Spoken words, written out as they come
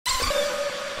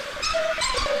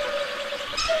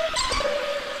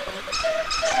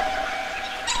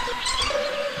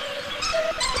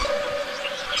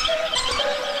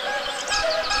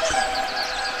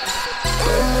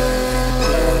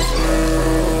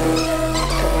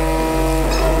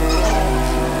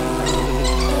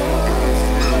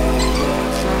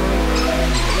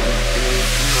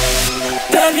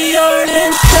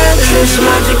Enchantress,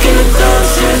 magic in the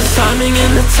doses, timing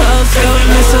in the tubs, yeah, we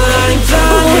miss a lighting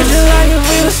planets. Would you like if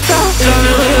we were stuck?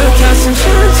 Driving we were casting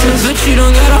chances, but you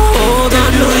don't gotta hold on,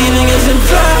 believing isn't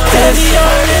practice. Heavy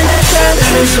heart and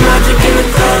Enchantress, magic in the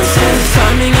doses,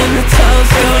 timing in the tubs,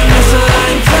 yeah, we miss a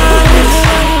lighting planets.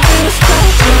 We were stuck,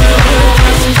 driving we were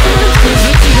casting chances,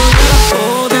 but you don't gotta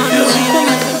hold on, believing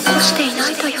isn't practice. していな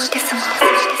いというですもん。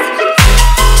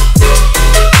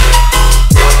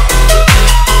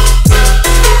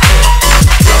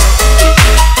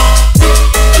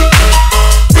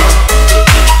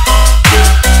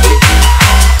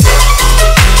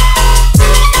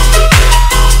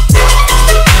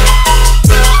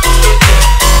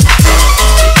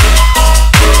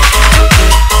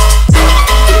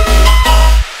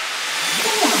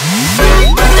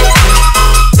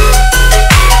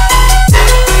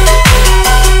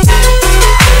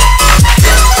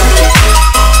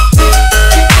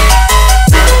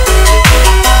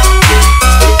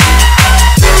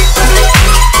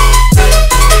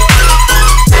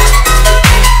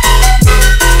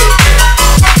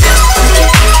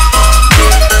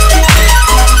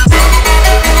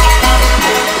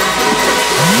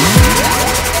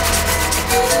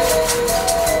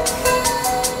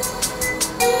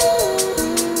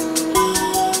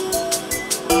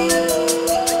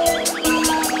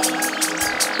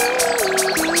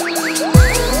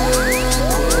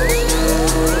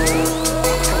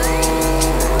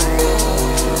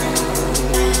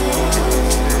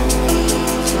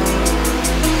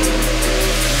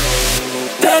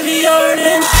Heavy heart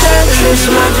and Enchantress,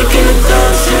 magic in the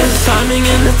doses, timing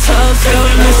in the tubs, yeah,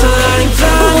 we miss a lighting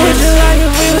planets. Would you like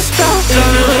if we were stuck?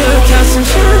 Driving we were casting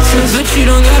chances, but you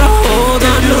don't gotta hold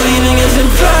on, believing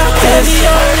isn't practice. Heavy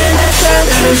heart and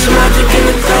Enchantress, magic